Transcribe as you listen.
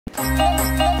Hey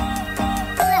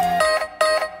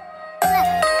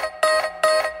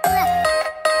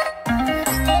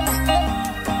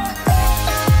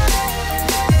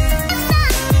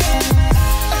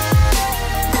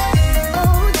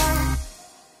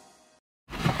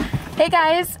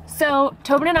guys, so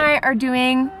Tobin and I are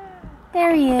doing,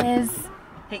 there he is.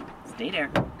 Hey, stay there.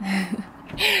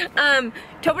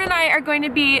 Tobin and I are going to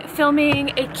be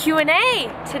filming a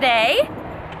Q&A today,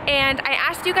 and I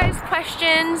asked you guys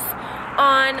questions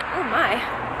on, oh my.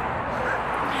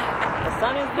 The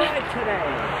sun is bright today.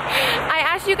 I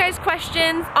asked you guys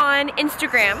questions on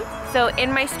Instagram, so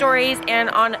in my stories and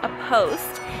on a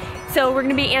post. So we're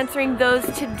gonna be answering those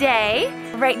today.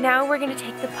 Right now we're gonna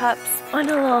take the pups on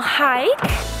a little hike.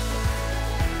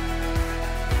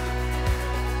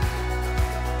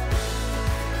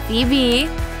 Phoebe,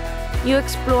 you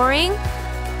exploring?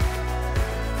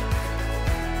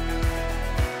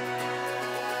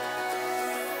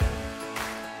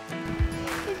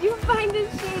 Did you find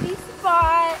a shady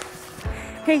spot?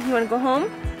 Hey, you wanna go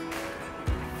home?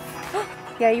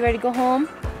 Yeah, you ready to go home?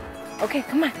 Okay,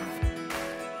 come on.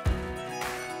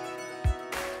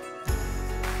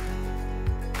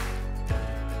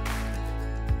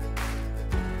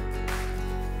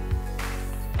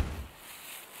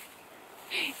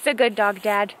 It's a good dog,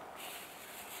 Dad.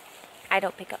 I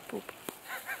don't pick up poop.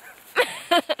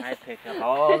 I pick up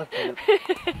all the poop.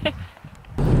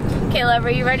 Caleb,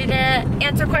 are you ready to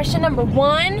answer question number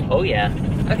 1? Oh yeah.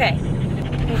 Okay.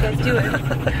 You guys do it.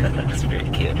 That's very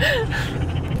cute.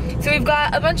 So we've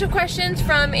got a bunch of questions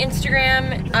from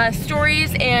Instagram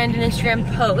stories and an Instagram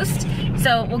post.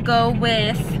 So we'll go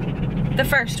with the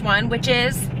first one, which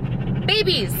is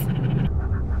babies.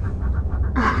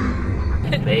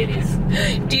 Babies.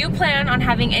 Do you plan on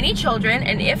having any children,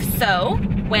 and if so,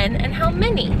 when and how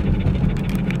many?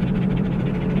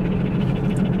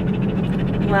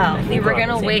 Well, we were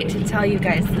gonna wait to tell you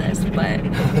guys this, but...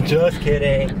 Just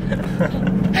kidding.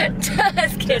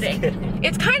 Just kidding.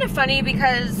 It's kind of funny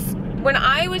because when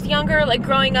I was younger, like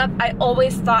growing up, I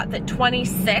always thought that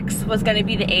 26 was gonna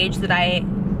be the age that I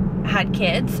had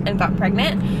kids and got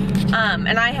pregnant.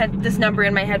 And I had this number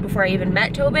in my head before I even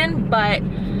met Tobin, but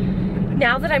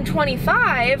now that I'm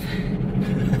 25,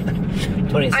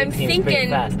 I'm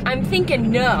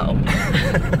thinking no.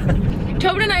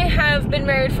 Tobin and I have been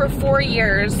married for 4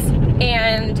 years,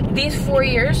 and these 4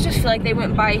 years just feel like they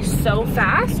went by so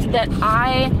fast that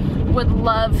I would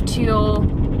love to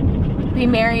be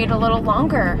married a little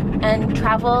longer and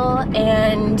travel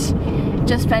and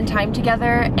just spend time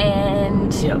together.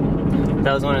 And yep.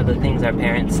 That was one of the things our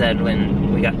parents said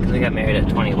when we got married at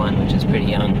 21, which is pretty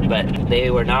young, but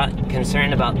they were not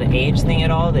concerned about the age thing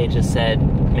at all. They just said,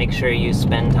 make sure you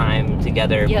spend time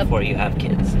together before you have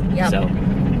kids. Yep. So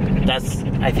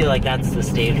I feel like that's the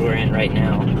stage we're in right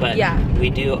now. But yeah, we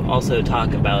do also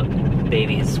talk about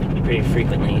babies pretty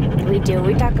frequently. We do.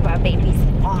 We talk about babies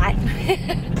a lot.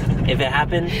 If it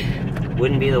happened,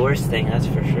 wouldn't be the worst thing, that's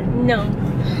for sure. No.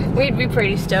 We'd be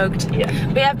pretty stoked. Yeah.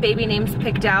 We have baby names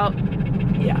picked out.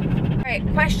 Yeah. All right,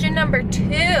 question number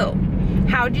 2.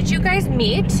 How did you guys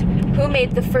meet? Who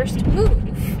made the first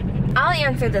move? I'll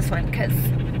answer this one because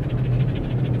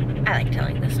I like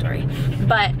telling this story.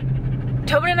 But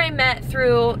Tobin and I met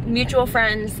through mutual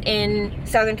friends in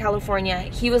Southern California.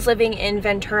 He was living in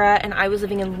Ventura and I was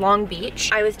living in Long Beach.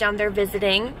 I was down there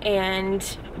visiting,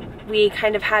 and we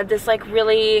kind of had this like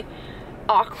really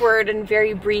awkward and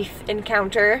very brief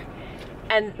encounter.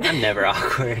 And I'm never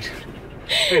awkward.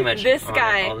 Pretty much this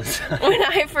guy, all the time. When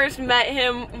I first met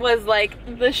him, was like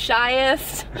the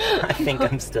shyest. I think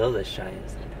I'm still the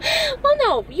shyest. Well,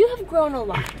 no, you have grown a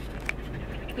lot.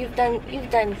 You've done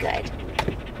good.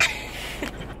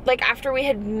 Like after we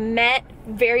had met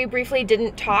very briefly,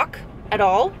 didn't talk at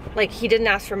all. Like he didn't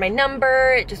ask for my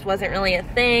number. It just wasn't really a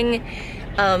thing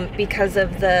because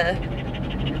of the,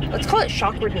 let's call it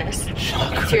shockwardness.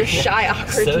 It's your shy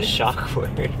awkwardness. So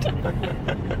shockward.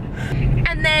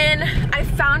 And then I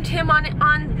found him on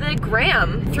the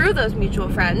gram through those mutual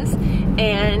friends,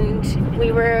 and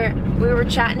we were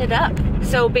chatting it up.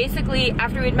 So basically,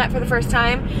 after we'd met for the first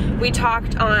time, we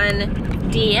talked on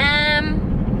DM.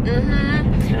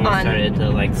 And we started to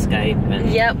like Skype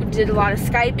and... Yep, we did a lot of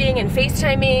Skyping and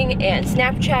FaceTiming and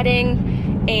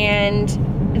Snapchatting, and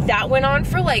that went on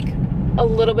for like a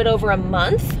little bit over a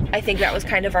month. I think that was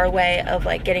kind of our way of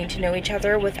like getting to know each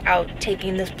other without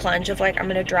taking this plunge of like, I'm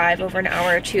gonna drive over an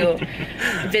hour to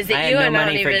visit you. I had no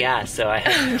money for gas, so I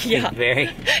had to be very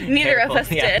Neither careful. of us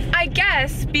did. I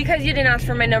guess because you didn't ask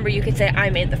for my number, you could say I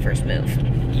made the first move.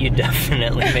 You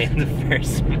definitely made the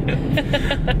first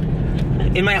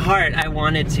move. In my heart, I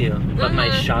wanted to, but my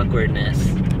shockwardness.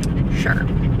 Sure.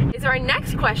 So our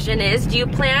next question is, do you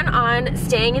plan on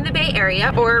staying in the Bay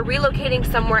Area or relocating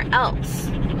somewhere else?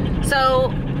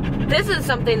 So this is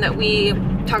something that we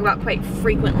talk about quite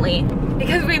frequently.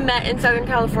 Because we met in Southern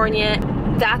California,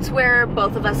 that's where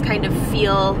both of us kind of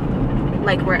feel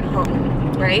like we're at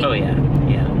home, right? Oh yeah,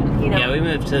 yeah. You know? Yeah, we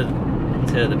moved to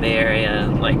the Bay Area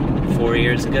like 4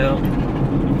 years ago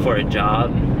for a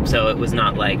job. So it was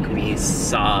not like we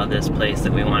saw this place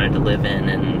that we wanted to live in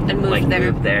and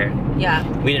moved there. Yeah.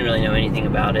 We didn't really know anything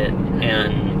about it.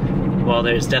 And while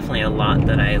there's definitely a lot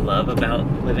that I love about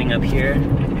living up here.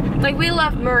 Like we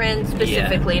love Marin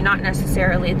specifically, not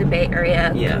necessarily the Bay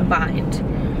Area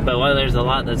combined. But while there's a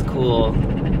lot that's cool,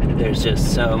 there's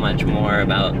just so much more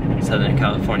about Southern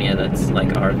California that's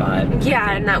like our vibe.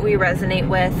 Yeah, and that we resonate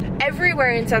with.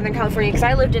 Everywhere in Southern California, because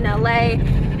I lived in LA,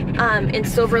 in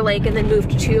Silver Lake, and then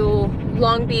moved to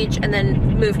Long Beach, and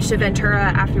then moved to Ventura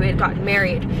after we had gotten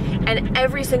married. And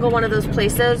every single one of those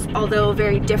places, although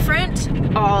very different,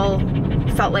 all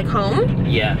felt like home.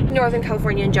 Yeah. Northern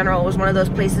California in general was one of those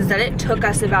places that it took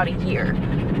us about a year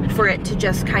for it to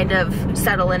just kind of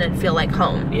settle in and feel like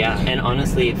home. Yeah, and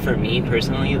honestly, for me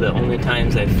personally, the only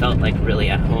times I felt like really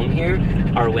at home here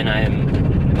are when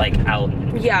I'm like out.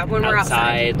 Yeah, when we're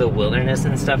outside. The wilderness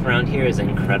and stuff around here is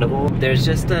incredible. There's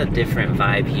just a different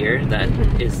vibe here that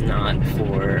is not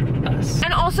for us.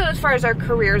 And also, as far as our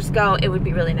careers go, it would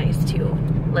be really nice to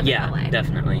live in LA. Yeah,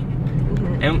 definitely.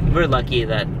 And we're lucky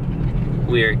that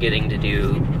we're getting to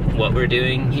do what we're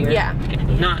doing here. Yeah.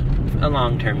 Not a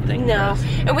long-term thing. No,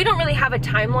 and we don't really have a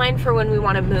timeline for when we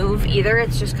want to move either.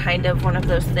 It's just kind of one of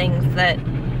those things that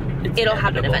it'll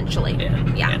happen eventually.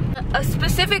 Yeah. A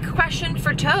specific question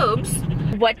for Tobes.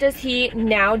 What does he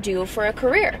now do for a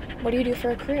career? What do you do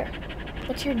for a career?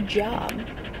 What's your job?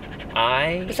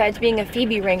 Besides being a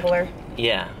Phoebe wrangler.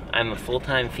 Yeah, I'm a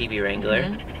full-time Phoebe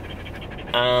wrangler.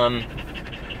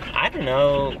 I don't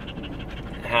know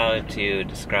how to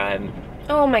describe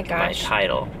my gosh. my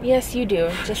title. Yes, you do.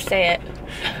 Just say it.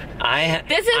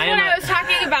 This is what I was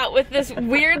talking about with this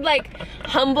weird, like,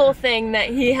 humble thing that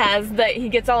he has that he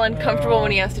gets all uncomfortable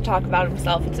when he has to talk about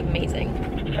himself. It's amazing.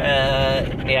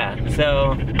 Yeah.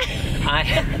 So,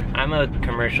 I'm a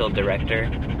commercial director.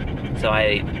 So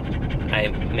I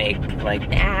make like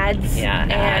ads. Yeah,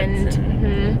 ads.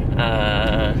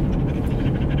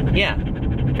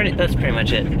 That's pretty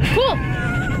much it. Cool.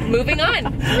 Moving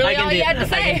on. Really all you had to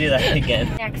say. I can do that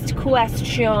again. Next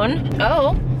question.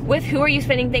 With who are you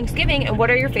spending Thanksgiving and what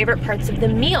are your favorite parts of the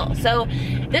meal? So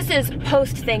this is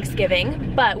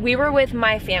post-Thanksgiving, but we were with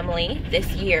my family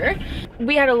this year.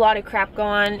 We had a lot of crap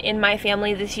going on in my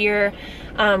family this year.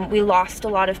 We lost a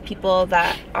lot of people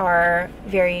that are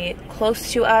very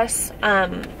close to us.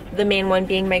 The main one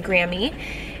being my Grammy.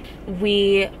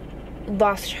 We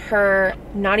lost her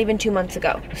not even 2 months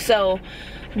ago. So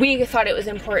we thought it was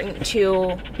important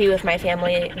to be with my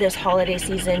family this holiday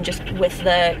season, just with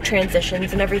the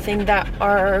transitions and everything that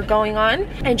are going on,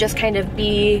 and just kind of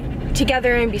be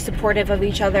together and be supportive of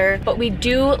each other. But we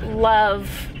do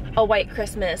love a white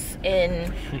Christmas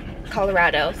in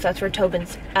Colorado. So that's where Tobin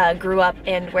grew up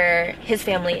and where his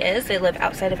family is. They live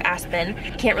outside of Aspen.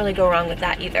 Can't really go wrong with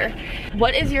that either.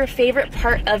 What is your favorite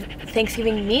part of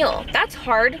Thanksgiving meal? That's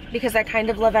hard because I kind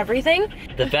of love everything.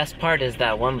 The best part is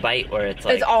that one bite where it's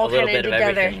like all a little kind of bit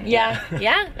together. of everything.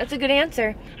 Yeah, that's a good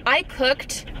answer. I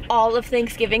cooked all of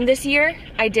Thanksgiving this year.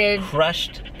 I did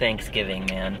crushed Thanksgiving,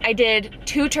 man. I did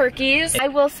 2 turkeys. I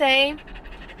will say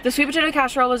the sweet potato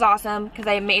casserole was awesome because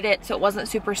I made it so it wasn't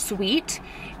super sweet.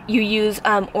 You use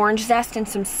orange zest and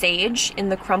some sage in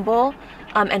the crumble,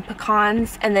 and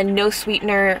pecans, and then no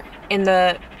sweetener in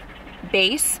the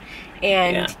base,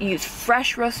 and use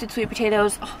fresh roasted sweet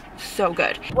potatoes. Oh, so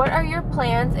good. What are your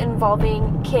plans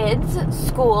involving kids,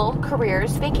 school,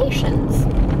 careers, vacations?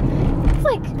 It's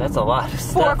like that's a lot of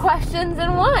stuff. 4 questions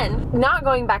in one. Not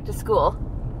going back to school.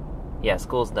 Yeah,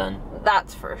 school's done.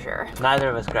 That's for sure. Neither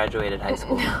of us graduated high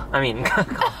school. I mean,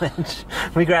 college.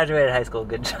 We graduated high school,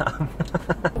 good job.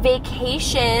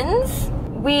 Vacations,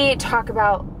 we talk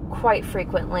about quite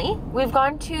frequently. We've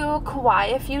gone to Kauai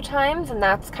a few times, and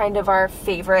that's kind of our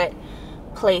favorite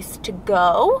place to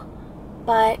go.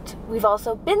 But we've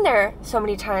also been there so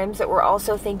many times that we're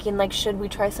also thinking, like, should we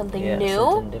try something new?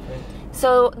 Something different.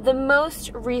 So the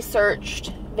most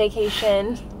researched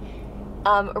vacation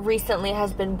recently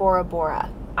has been Bora Bora.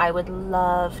 I would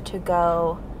love to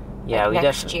go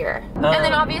next year. And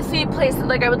then obviously places,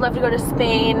 like I would love to go to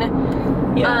Spain,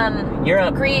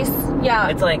 Europe, Greece. Yeah.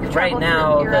 It's like right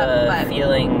now the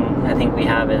feeling I think we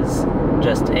have is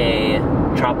just a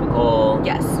tropical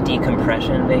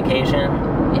decompression vacation.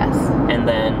 Yes. And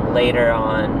then later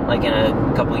on, like in a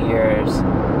couple years,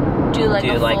 do like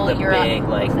a like full the Europe big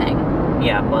like thing.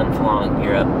 Yeah, month-long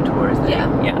Europe tour thing.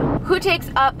 Yeah. Who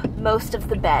takes up most of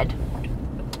the bed?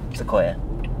 Sequoia.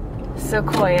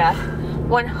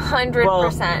 100%.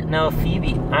 Well, no,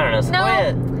 Phoebe. I don't know.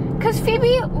 Sequoia. No, because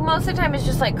Phoebe most of the time is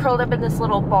just like curled up in this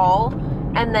little ball,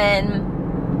 and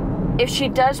then if she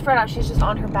does spread out, she's just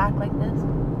on her back like this.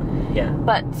 Yeah.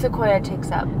 But Sequoia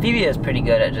takes up. Phoebe is pretty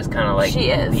good at just kind of like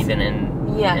leaving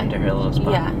into her little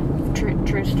spot. Yeah,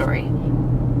 true story.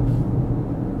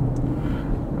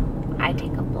 I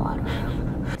take up a lot of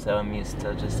room. So I'm used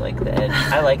to just like the edge.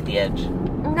 I like the edge.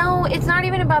 No, it's not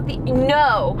even about the...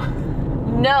 No,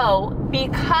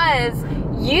 because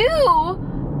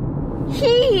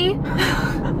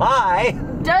Hi!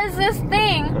 does this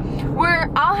thing where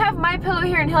I'll have my pillow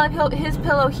here and he'll have his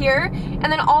pillow here, and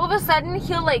then all of a sudden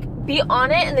he'll like be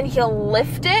on it and then he'll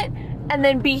lift it and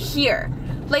then be here.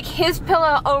 Like his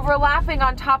pillow overlapping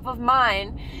on top of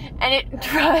mine, and it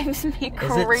drives me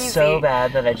crazy. Is it so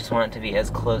bad that I just want it to be as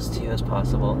close to you as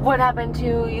possible? What happened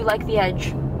to you like the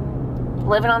edge?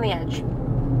 Living on the edge.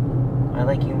 I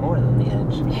like you more than the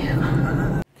edge.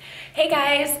 Hey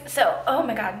guys, so, oh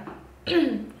my god.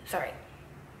 Sorry.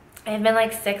 I've been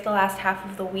like sick the last half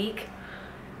of the week.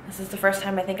 This is the first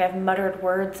time I think I've muttered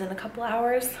words in a couple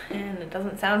hours, and it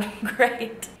doesn't sound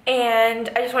great. And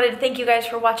I just wanted to thank you guys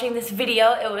for watching this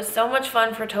video. It was so much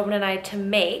fun for Tobin and I to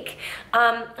make.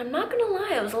 I'm not gonna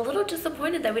lie, I was a little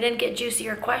disappointed that we didn't get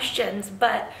juicier questions,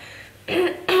 but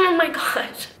oh my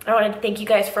gosh. I wanted to thank you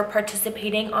guys for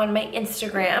participating on my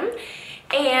Instagram.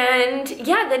 And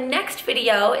yeah, the next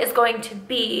video is going to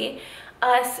be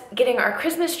us getting our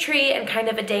Christmas tree and kind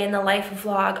of a day in the life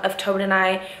vlog of Tobin and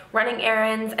I running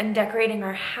errands and decorating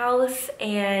our house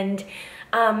and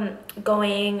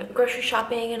going grocery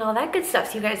shopping and all that good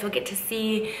stuff. So you guys will get to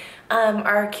see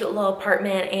our cute little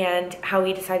apartment and how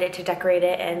we decided to decorate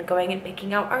it and going and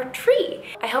picking out our tree.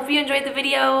 I hope you enjoyed the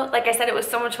video. Like I said, it was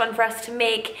so much fun for us to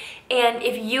make. And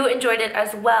if you enjoyed it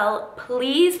as well,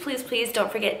 please, please, please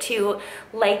don't forget to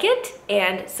like it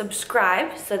and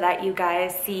subscribe so that you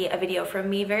guys see a video from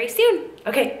me very soon.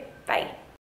 Okay, bye.